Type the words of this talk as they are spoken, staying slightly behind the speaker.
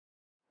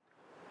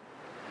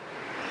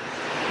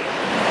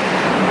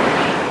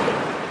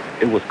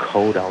was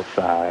cold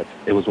outside.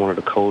 It was one of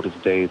the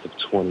coldest days of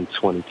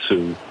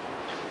 2022.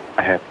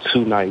 I had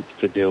 2 nights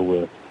to deal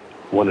with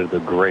one of the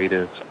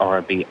greatest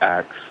R&B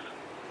acts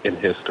in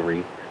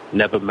history.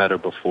 Never met her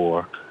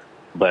before,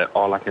 but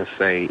all I can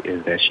say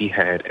is that she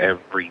had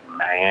every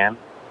man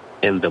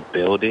in the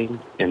building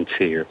in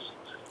tears.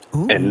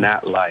 Ooh. And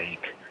not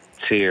like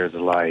tears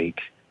like,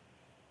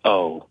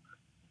 oh,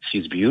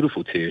 she's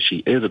beautiful tears. She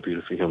is a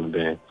beautiful human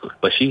being.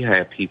 But she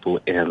had people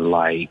in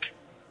like,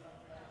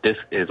 this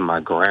is my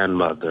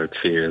grandmother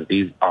tears.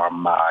 These are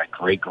my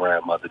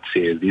great-grandmother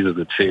tears. These are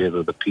the tears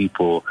of the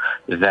people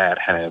that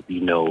have,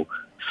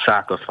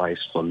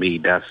 sacrificed for me.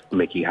 That's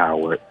Miki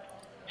Howard.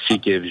 She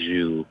gives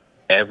you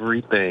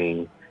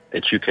everything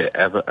that you could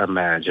ever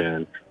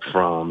imagine,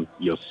 from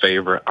your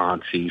favorite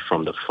auntie,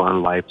 from the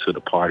fun life to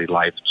the party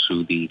life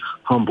to the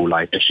humble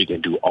life, and she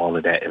can do all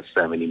of that in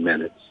 70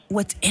 minutes.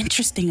 What's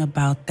interesting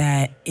about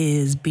that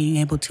is being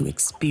able to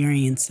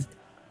experience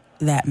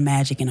that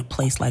magic in a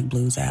place like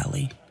Blues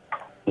Alley.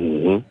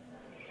 Mm-hmm.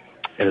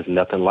 There's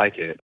nothing like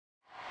it.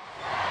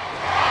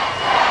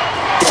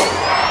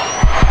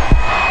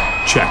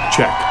 Check,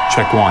 check.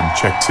 Check one,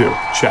 check two.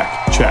 Check,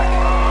 check.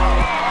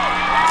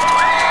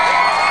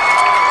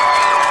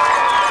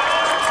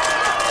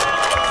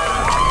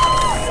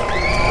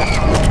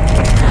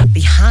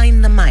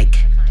 Behind the Mic,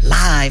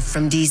 live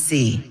from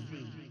D.C.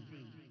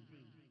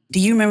 Do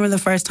you remember the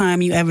first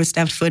time you ever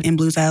stepped foot in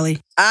Blues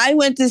Alley? I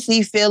went to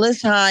see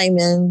Phyllis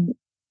Hyman,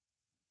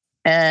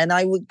 and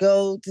I would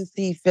go to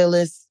see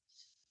Phyllis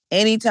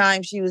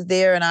anytime she was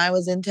there and I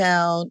was in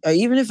town, or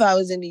even if I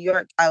was in New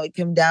York, I would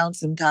come down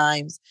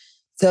sometimes.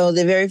 So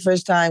the very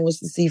first time was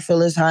to see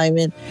Phyllis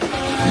Hyman.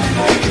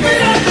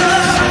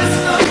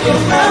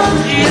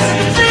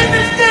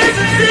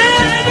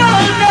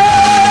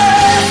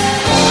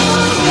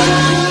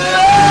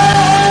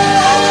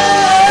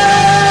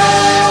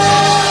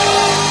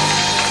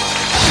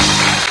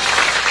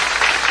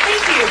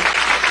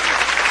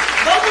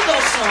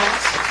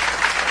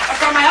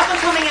 From my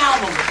up-and-coming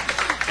album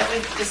that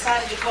we've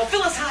decided to call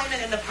Phyllis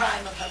Hyman in the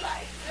Prime of Her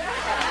Life.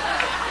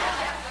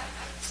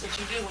 That's what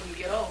you do when you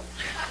get old.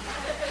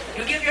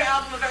 You give your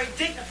album a very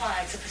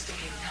dignified,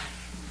 sophisticated title.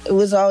 It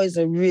was always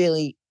a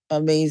really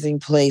amazing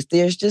place.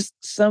 There's just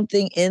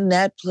something in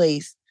that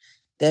place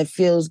that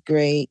feels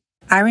great.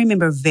 I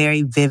remember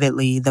very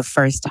vividly the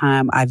first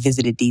time I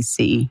visited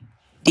D.C.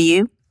 Do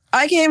you?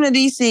 I came to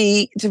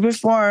D.C. to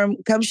perform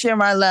Come Share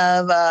My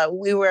Love.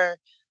 We were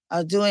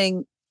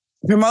doing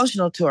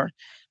promotional tour,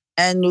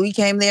 and we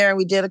came there and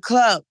we did a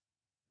club,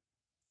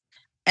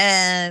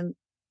 and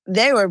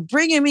they were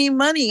bringing me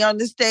money on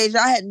the stage.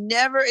 I had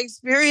never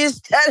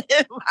experienced that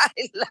in my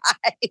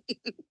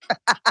life.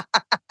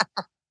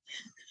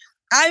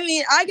 I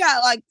mean, I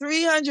got like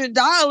 $300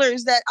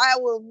 that I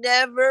will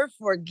never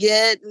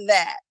forget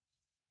that.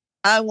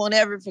 I won't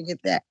ever forget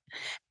that.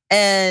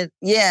 And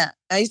yeah,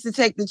 I used to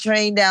take the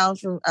train down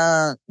from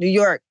New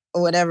York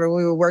or whatever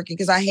we were working,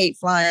 because I hate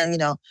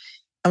flying,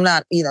 I'm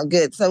not,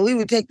 good. So we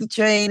would take the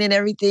train and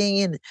everything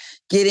and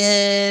get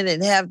in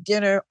and have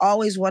dinner.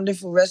 Always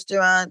wonderful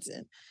restaurants.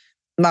 And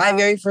my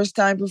very first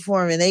time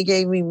performing, they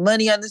gave me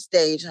money on the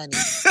stage, honey.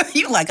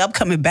 You like, I'm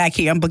coming back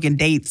here. I'm booking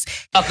dates.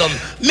 Welcome,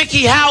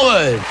 Miki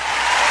Howard.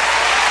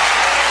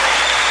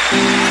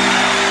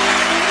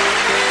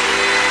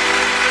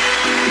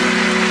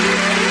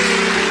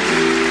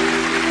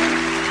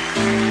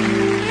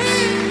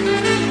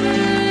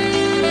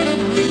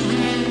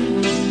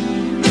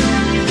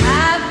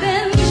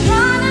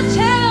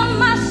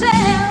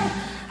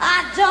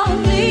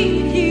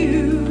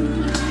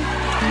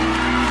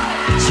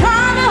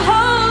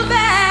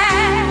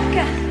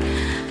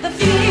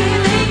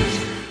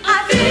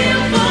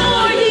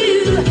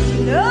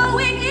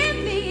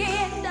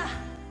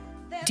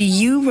 Do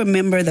you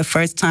remember the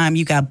first time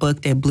you got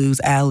booked at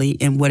Blues Alley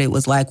and what it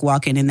was like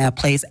walking in that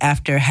place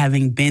after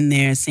having been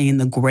there and seeing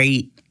the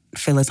great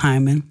Phyllis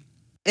Hyman?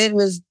 It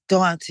was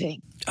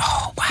daunting.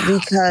 Oh, wow.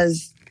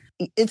 Because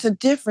it's a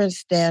different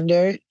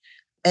standard,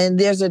 and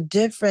there's a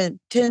different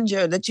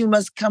tinger that you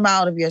must come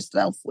out of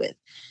yourself with.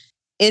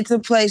 It's a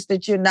place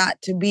that you're not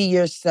to be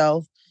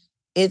yourself.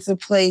 It's a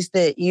place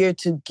that you're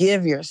to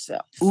give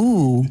yourself.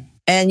 Ooh.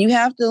 And you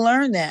have to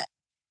learn that.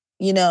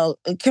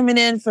 Coming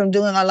in from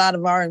doing a lot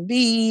of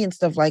R&B and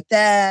stuff like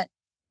that,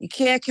 you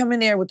can't come in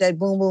there with that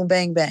boom, boom,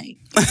 bang, bang.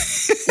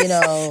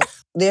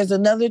 There's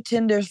another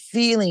tender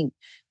feeling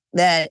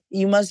that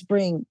you must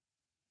bring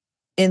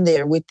in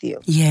there with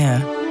you.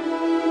 Yeah.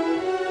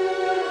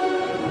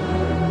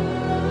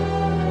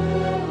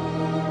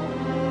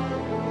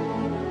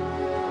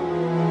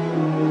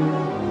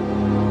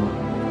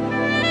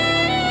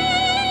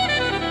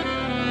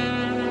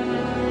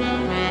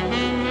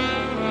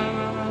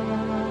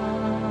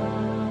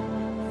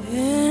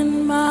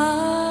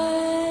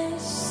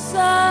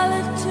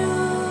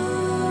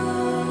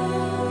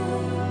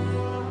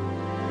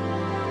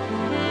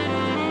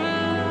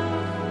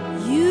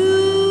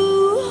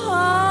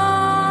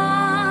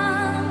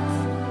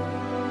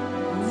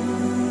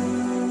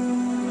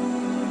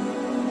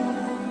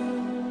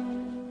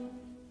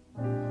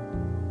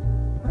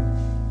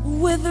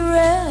 with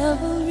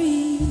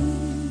revelries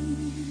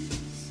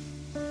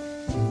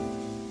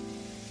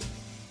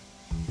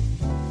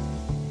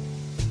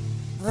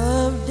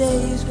of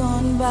days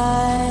gone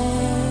by.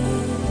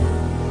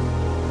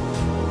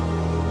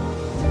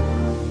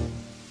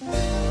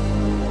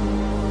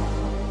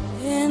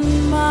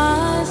 In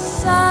my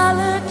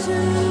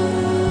solitude,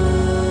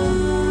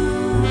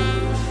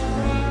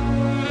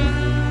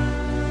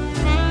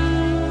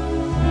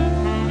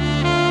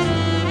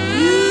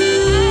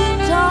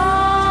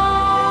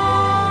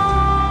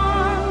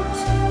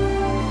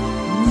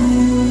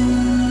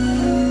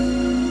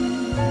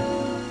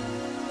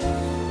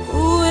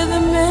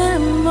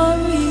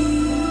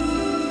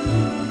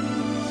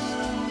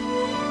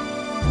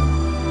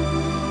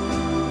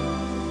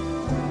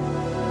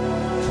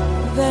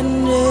 that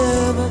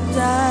never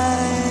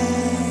die.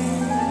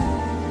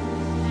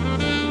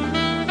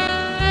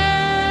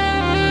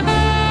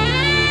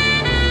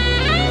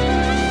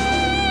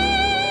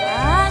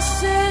 I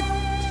sit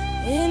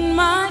in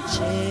my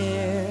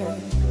chair,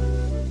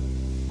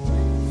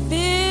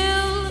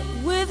 filled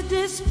with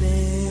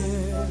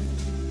despair.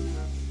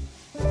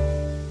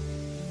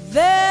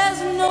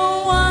 There's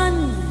no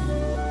one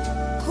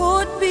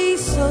could be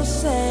so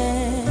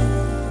sad.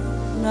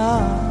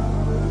 No.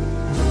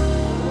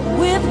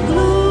 With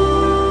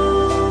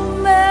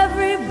gloom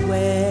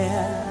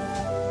everywhere,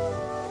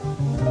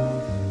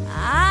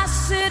 I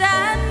sit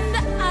and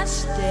I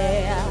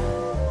stare.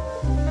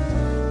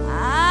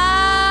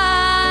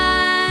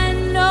 I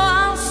know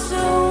I'll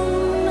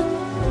soon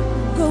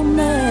go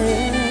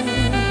mad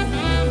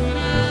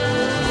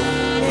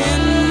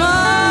in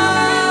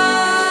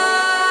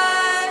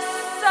my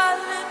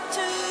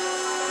solitude.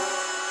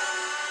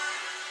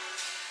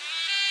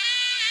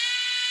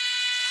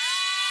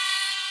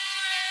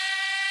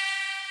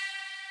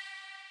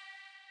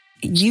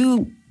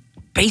 You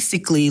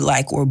basically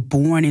like were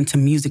born into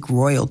music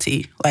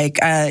royalty. Like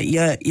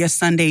your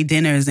Sunday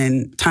dinners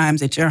and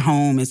times at your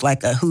home is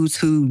like a who's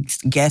who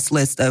guest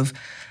list of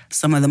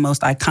some of the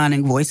most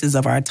iconic voices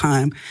of our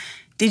time.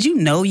 Did you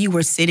know you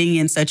were sitting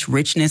in such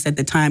richness at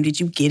the time? Did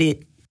you get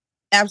it?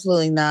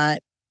 Absolutely not.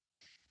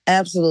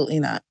 Absolutely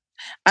not.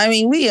 I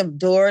mean, we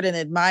adored and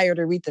admired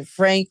Aretha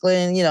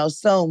Franklin,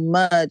 so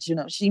much.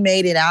 She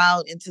made it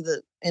out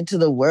into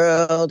the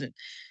world, and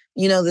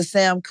the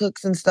Sam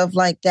Cooks and stuff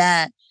like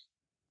that.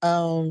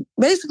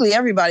 Basically,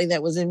 everybody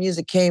that was in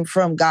music came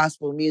from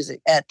gospel music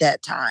at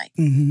that time.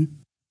 Mm-hmm.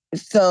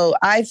 So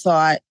I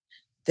thought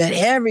that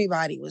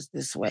everybody was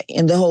this way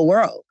in the whole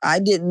world. I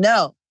didn't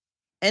know,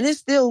 and it's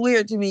still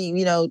weird to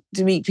me,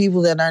 to meet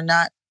people that are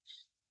not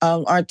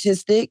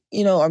artistic,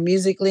 or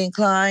musically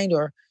inclined,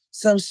 or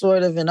some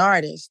sort of an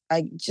artist.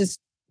 I just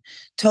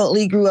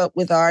totally grew up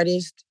with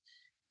artists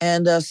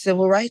and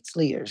civil rights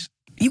leaders.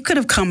 You could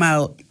have come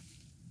out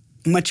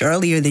much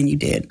earlier than you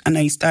did. I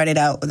know you started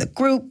out with a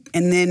group,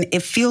 and then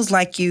it feels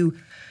like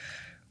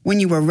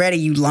when you were ready,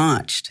 you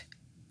launched.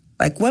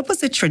 Like, what was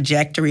the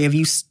trajectory of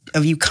you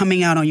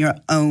coming out on your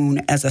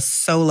own as a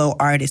solo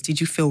artist? Did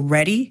you feel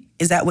ready?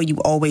 Is that what you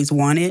always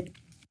wanted?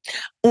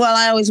 Well,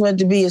 I always wanted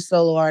to be a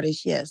solo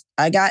artist, yes.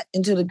 I got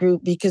into the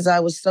group because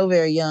I was so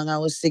very young. I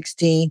was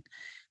 16,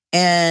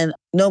 and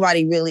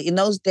nobody really, in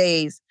those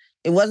days,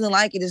 it wasn't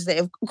like it is today.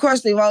 Of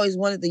course, they've always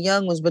wanted the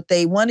young ones, but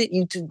they wanted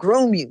you to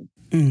groom you.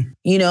 And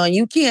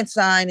you can't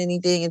sign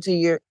anything until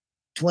you're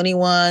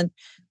 21,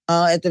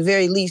 at the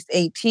very least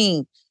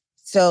 18.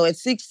 So at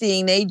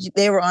 16,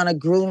 they were on a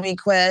grooming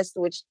quest,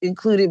 which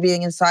included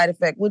being in Side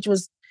Effect, which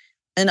was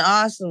an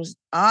awesome,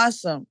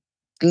 awesome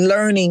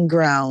learning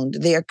ground.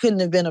 There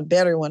couldn't have been a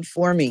better one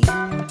for me.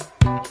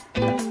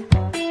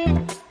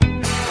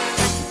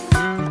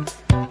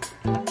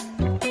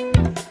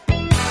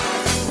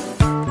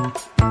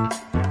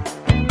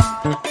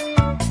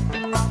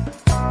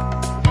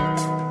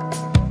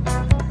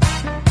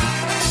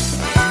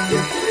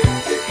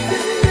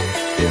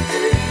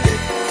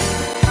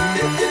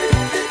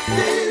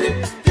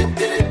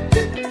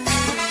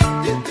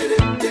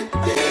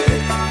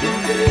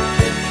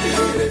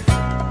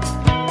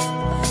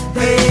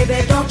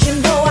 Baby, don't you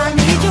know I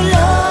need your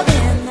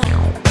loving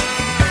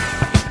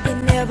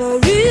in every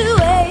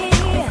way?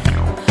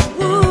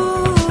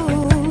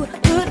 Ooh,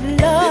 good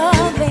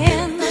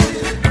loving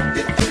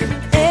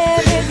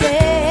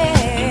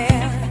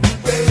everywhere.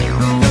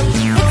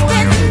 It's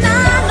been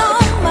 9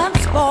 long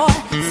months, boy,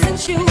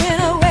 since you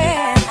went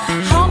away.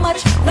 How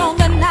much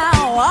longer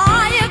now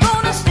are you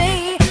gonna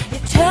stay? You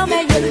tell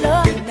me you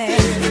love me,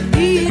 you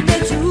need me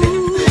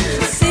too.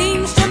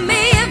 Seems to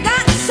me you've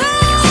got so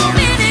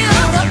many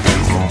other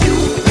things to do.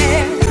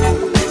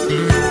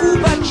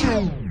 Who but you?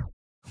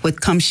 With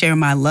Come Share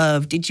My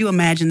Love, did you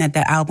imagine that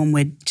the album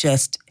would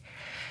just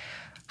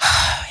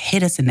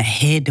hit us in the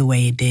head the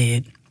way it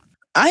did?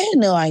 I had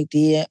no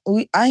idea.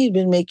 I had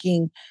been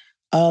making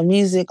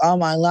music all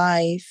my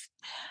life,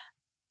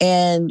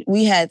 and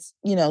we had,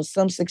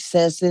 some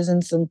successes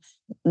and some,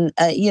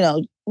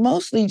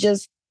 mostly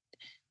just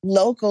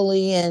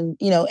locally, and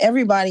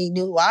everybody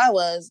knew who I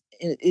was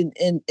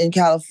in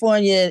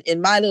California, in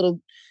my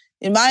little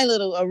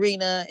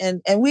arena,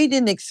 and we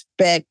didn't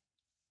expect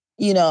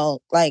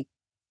like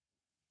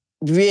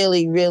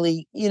really,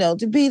 really,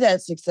 to be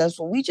that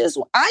successful.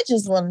 I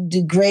just want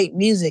to do great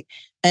music.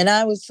 And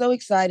I was so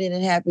excited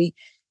and happy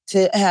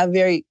to have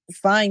very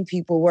fine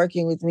people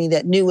working with me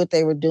that knew what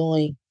they were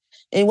doing.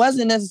 It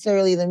wasn't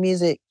necessarily the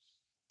music.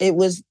 It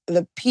was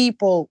the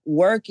people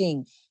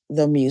working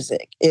the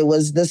music. It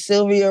was the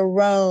Sylvia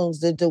Rones,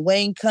 the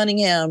Dwayne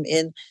Cunningham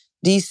in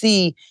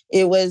DC.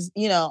 It was,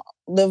 the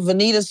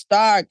Vanita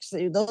Starks.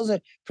 Those are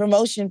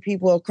promotion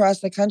people across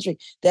the country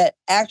that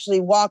actually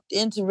walked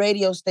into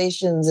radio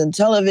stations and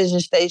television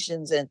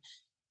stations and,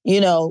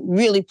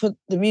 really put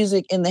the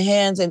music in the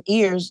hands and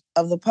ears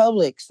of the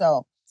public.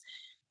 So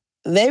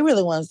they were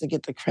the ones to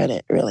get the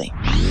credit, really.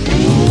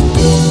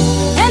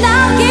 And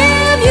I'll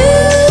give you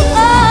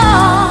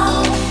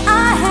all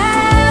I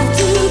have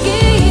to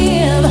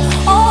give,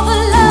 all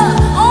the love,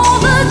 all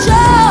the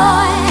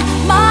joy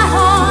my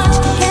heart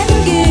can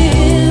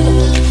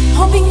give,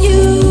 hoping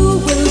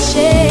you will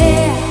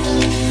share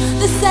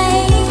the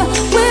same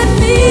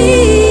with me.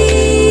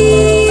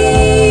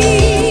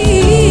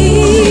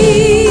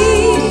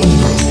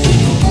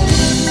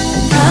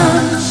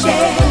 Come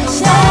share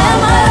my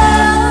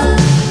love.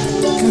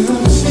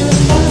 Come share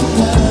my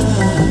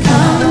love.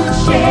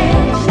 Come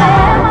share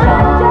my joy.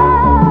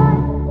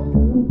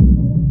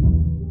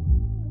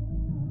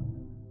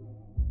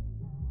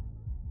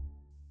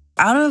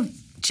 Out of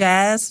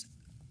jazz,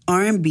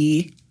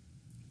 R&B,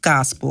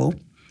 gospel,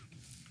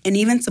 and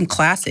even some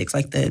classics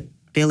like the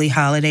Billie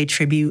Holiday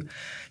tribute,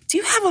 do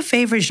you have a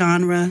favorite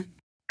genre?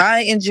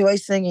 I enjoy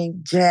singing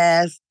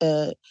jazz,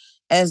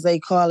 as they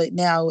call it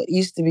now. It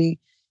used to be,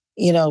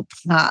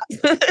 pop.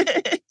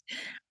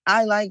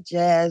 I like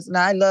jazz and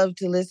I love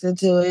to listen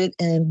to it.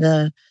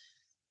 And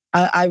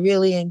I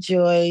really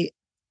enjoy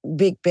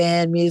big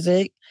band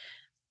music,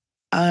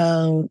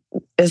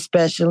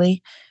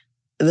 especially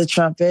the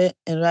trumpet.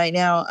 And right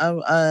now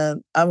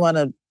I'm on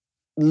a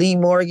Lee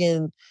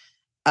Morgan.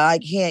 I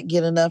can't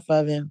get enough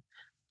of him.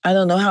 I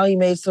don't know how he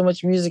made so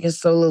much music in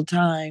so little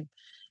time.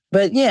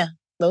 But yeah,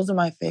 those are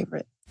my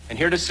favorite. And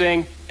here to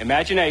sing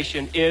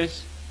Imagination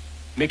is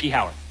Miki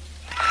Howard.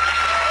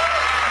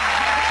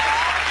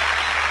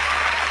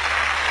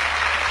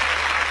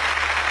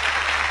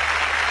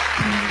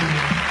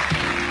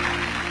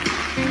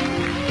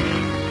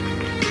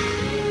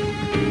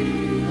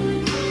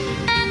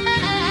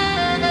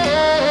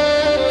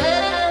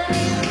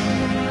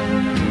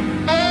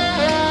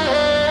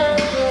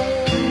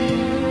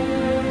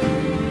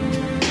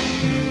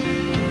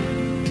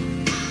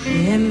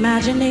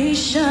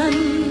 Imagination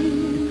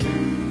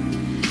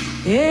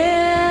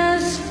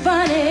is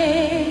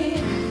funny.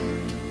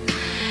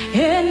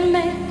 It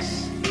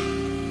makes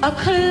a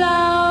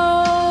cloudy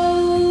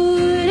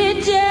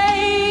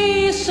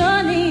day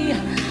sunny.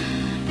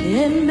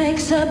 It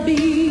makes a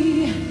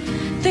bee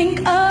think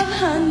of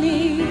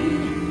honey,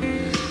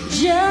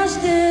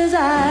 just as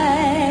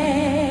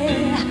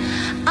I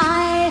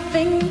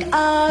think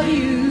of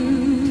you.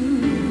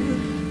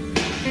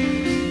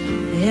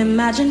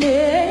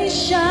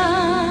 Imagination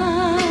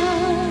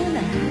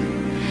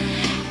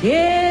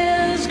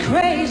is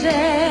crazy.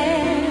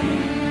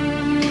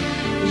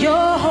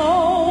 Your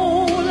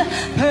whole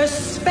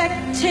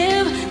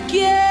perspective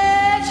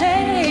gets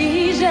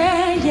hazy,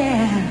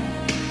 yeah.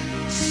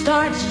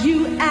 Starts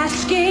you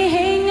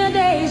asking a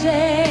daisy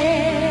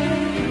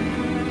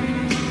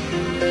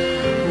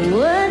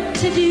what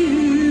to do.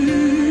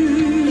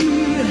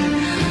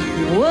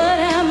 What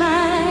am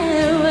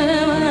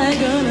I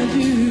gonna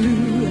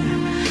do?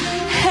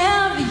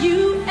 Have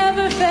you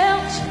ever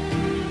felt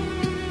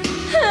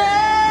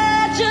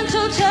a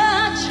gentle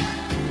touch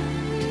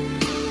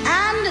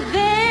and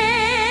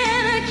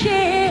then a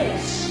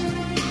kiss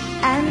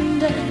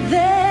and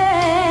then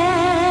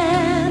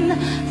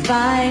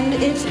find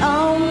it's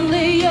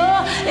only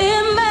your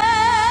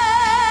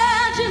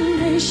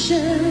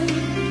imagination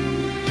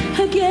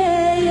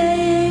again?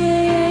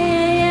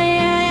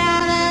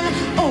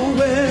 Oh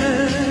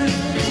well,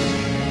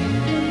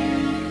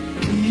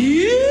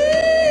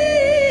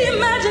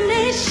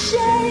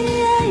 imagination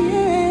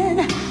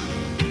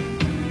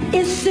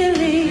is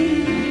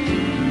silly.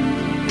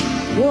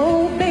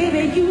 Oh,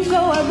 baby, you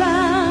go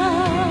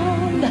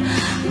around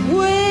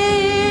willy-nilly.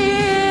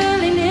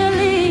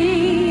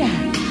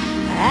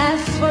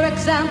 As, for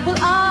example,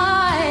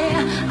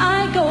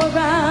 I go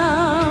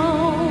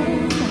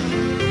around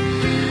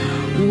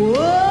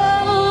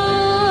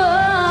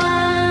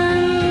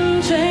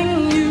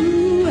wanting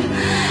you,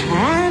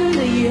 and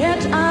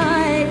yet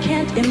I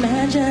can't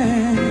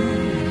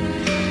imagine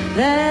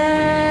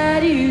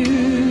that you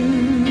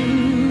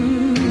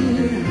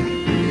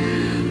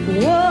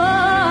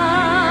want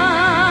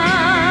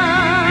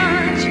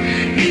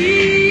me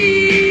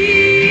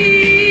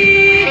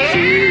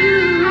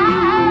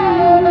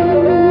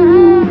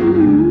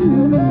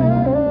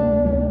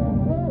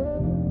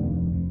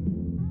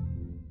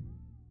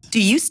Do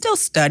you still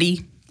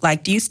study?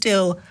 Like, do you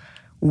still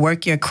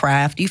work your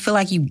craft? Do you feel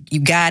like you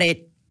got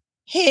it?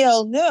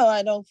 Hell no,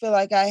 I don't feel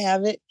like I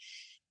have it.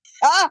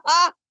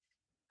 I,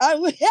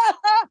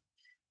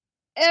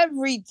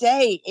 every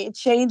day it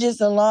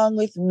changes along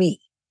with me,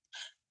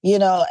 you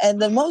know.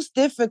 And the most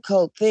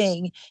difficult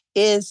thing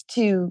is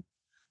to,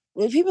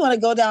 if people want to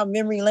go down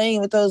memory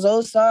lane with those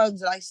old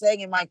songs that I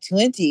sang in my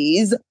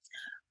 20s,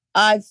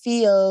 I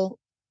feel,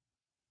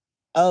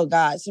 oh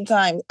God,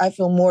 sometimes I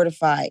feel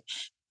mortified.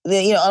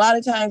 You know, a lot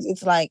of times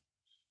it's like,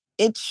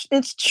 it's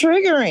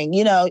triggering,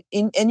 you know,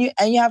 and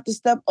you have to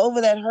step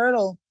over that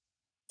hurdle.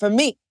 For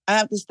me, I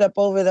have to step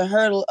over the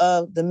hurdle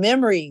of the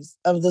memories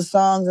of the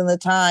songs and the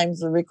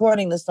times of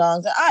recording the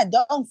songs. I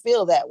don't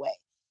feel that way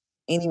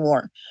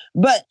anymore.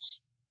 But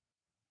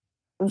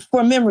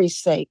for memory's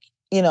sake,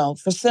 you know,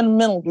 for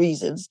sentimental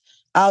reasons,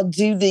 I'll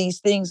do these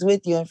things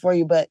with you and for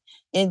you. But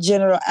in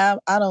general,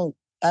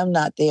 I'm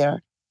not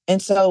there.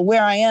 And so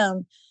where I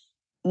am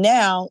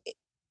now,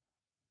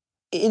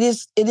 it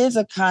is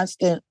a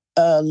constant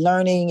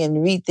learning and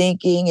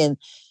rethinking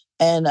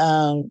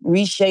and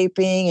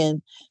reshaping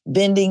and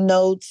bending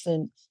notes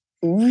and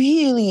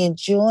really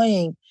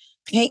enjoying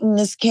painting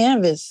this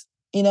canvas,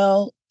 you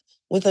know,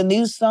 with a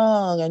new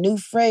song, a new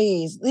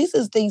phrase. These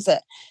are things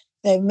that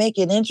make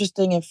it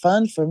interesting and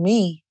fun for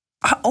me.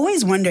 I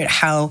always wondered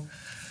how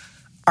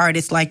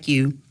artists like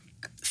you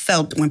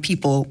felt when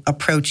people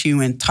approach you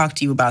and talk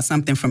to you about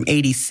something from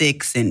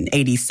 86 and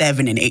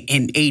 87 and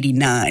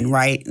 89,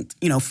 right?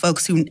 You know,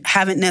 folks who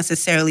haven't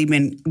necessarily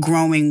been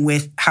growing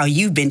with how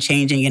you've been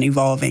changing and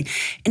evolving.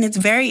 And it's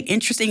very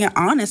interesting and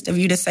honest of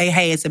you to say,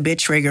 hey, it's a bit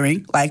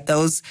triggering. Like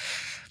that's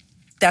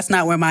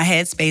not where my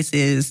headspace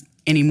is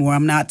anymore.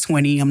 I'm not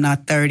 20, I'm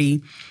not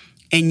 30,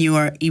 and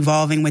you're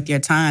evolving with your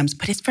times.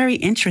 But it's very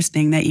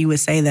interesting that you would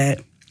say that.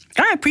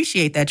 I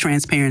appreciate that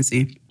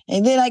transparency.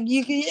 And then like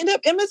you can end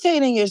up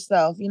imitating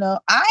yourself. You know,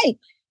 I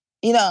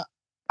am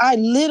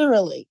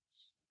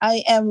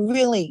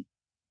really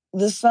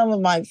the sum of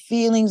my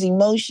feelings,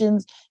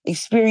 emotions,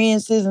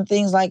 experiences, and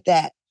things like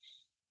that.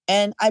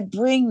 And I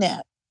bring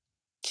that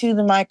to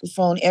the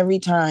microphone every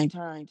time.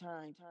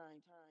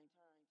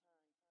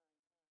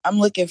 I'm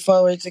looking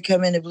forward to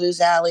coming to Blues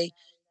Alley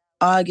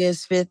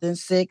August 5th and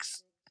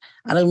 6th.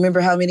 I don't remember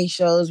how many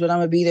shows, but I'm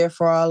going to be there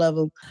for all of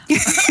them.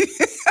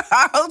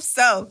 I hope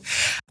so.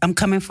 I'm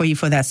coming for you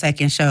for that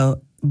second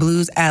show,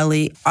 Blues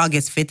Alley,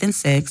 August 5th and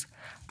 6th.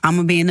 I'm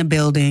going to be in the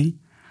building.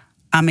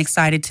 I'm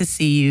excited to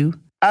see you.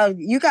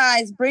 You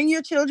guys, bring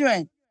your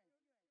children.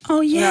 Oh,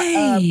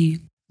 yay.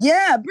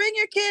 Yeah, bring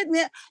your kid,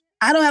 man.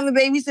 I don't have a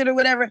babysitter or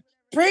whatever.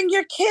 Bring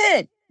your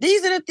kid.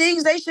 These are the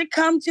things they should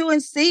come to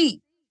and see.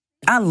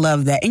 I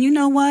love that. And you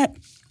know what?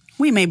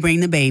 We may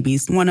bring the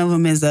babies. One of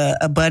them is a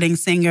budding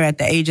singer at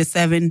the age of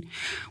 7.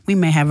 We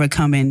may have her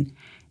come in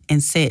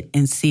and sit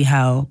and see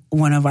how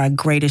one of our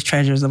greatest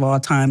treasures of all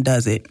time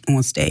does it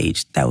on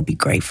stage. That would be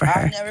great for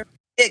her. I'll never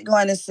forget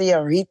going to see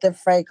Aretha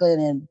Franklin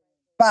and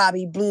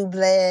Bobby Blue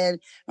Bland.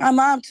 My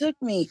mom took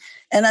me.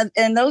 And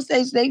those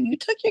days, you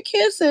took your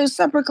kids to a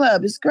supper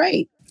club. It's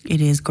great.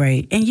 It is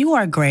great. And you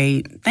are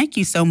great. Thank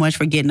you so much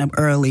for getting up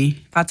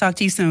early. I'll talk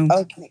to you soon.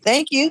 Okay.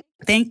 Thank you.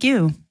 Thank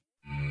you.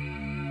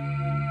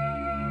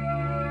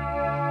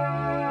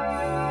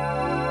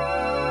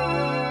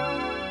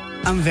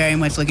 I'm very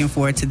much looking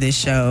forward to this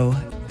show.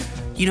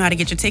 You know how to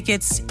get your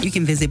tickets? You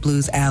can visit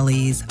Blues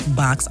Alley's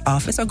box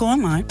office or go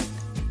online,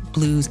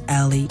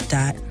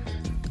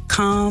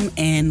 bluesalley.com,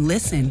 and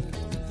listen.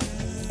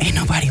 Ain't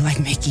nobody like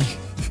Miki.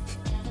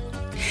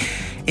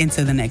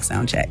 Into the next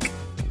sound check.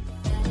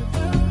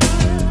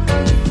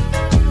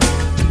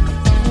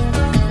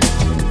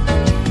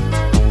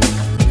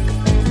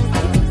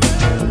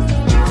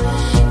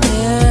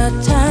 There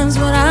are times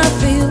when I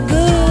feel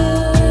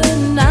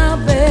good now,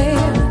 babe.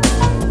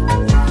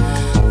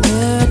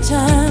 There are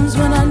times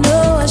when I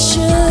know I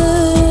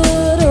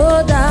should,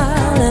 oh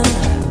darling.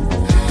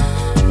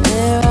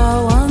 There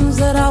are ones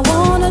that I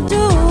wanna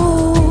do,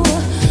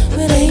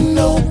 but ain't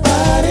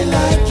nobody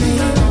like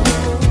you.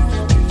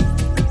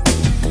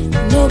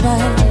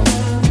 Nobody.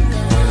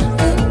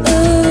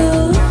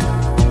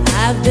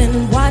 I've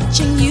been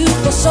watching you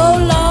for so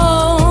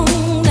long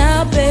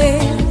now,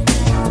 babe.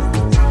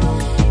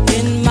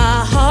 In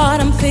my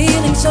heart I'm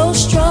feeling so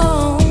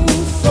strong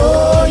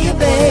for you,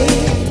 babe.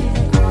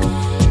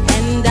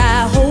 And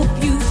I hope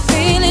you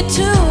feel it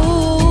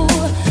too,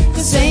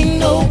 'cause ain't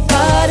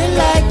nobody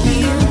like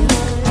you.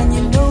 And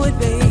you know it,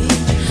 babe.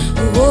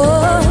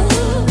 Whoa.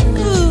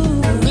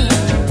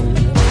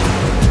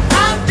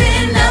 I've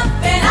been up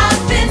and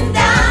I've been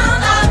down.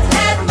 I've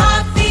had my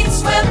feet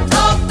swept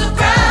off the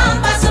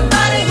ground by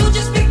somebody who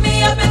just picked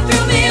me up and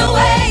threw me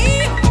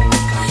away.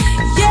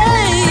 Yeah.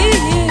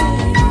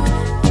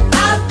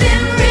 I've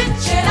been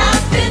rich and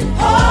I've been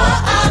poor.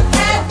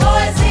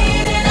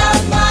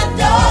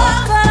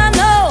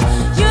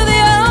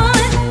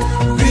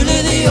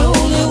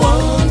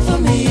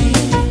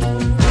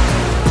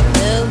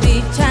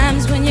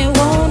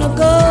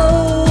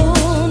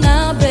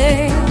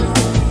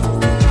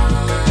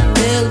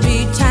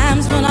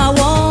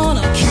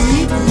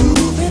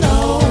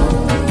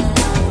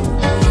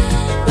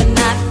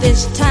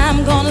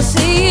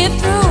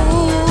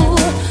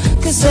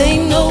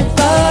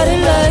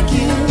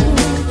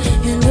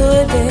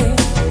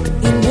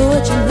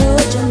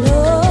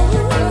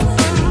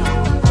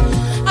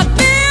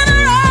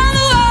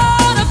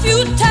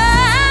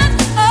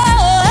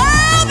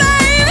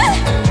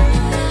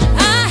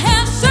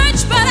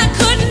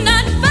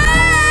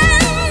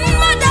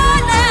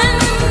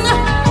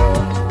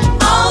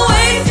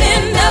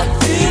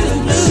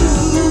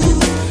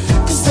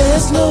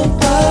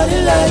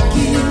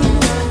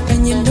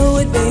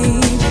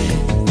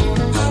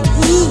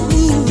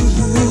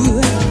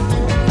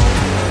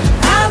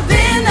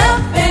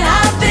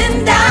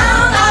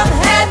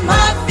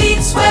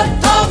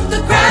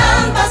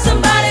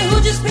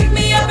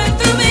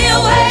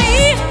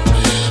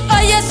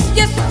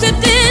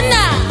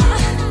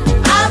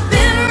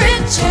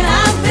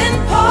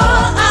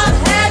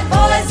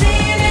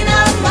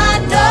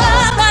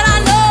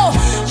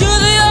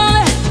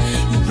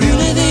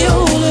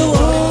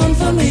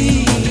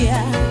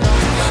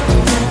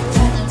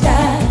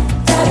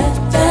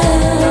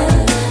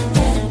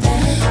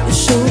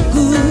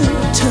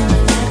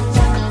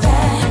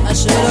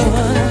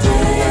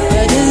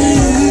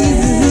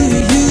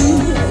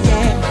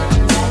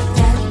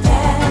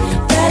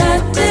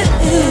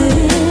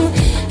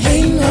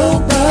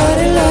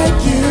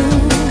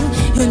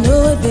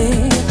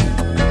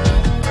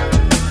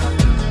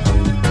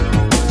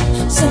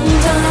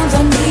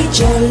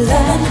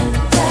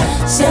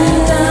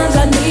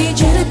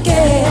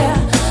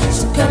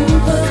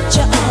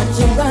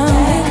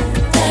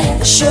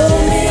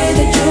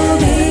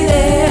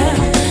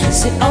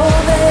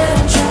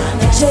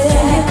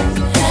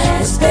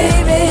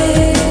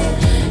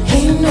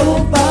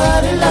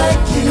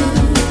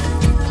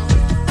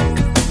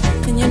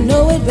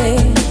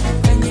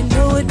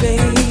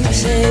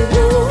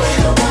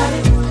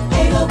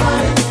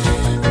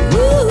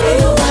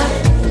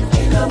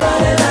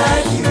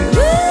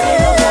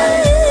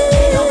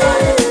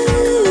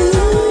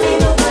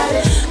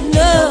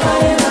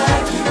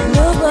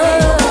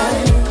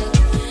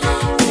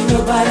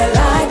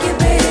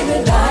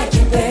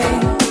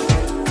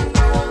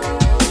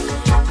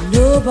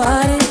 your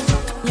body.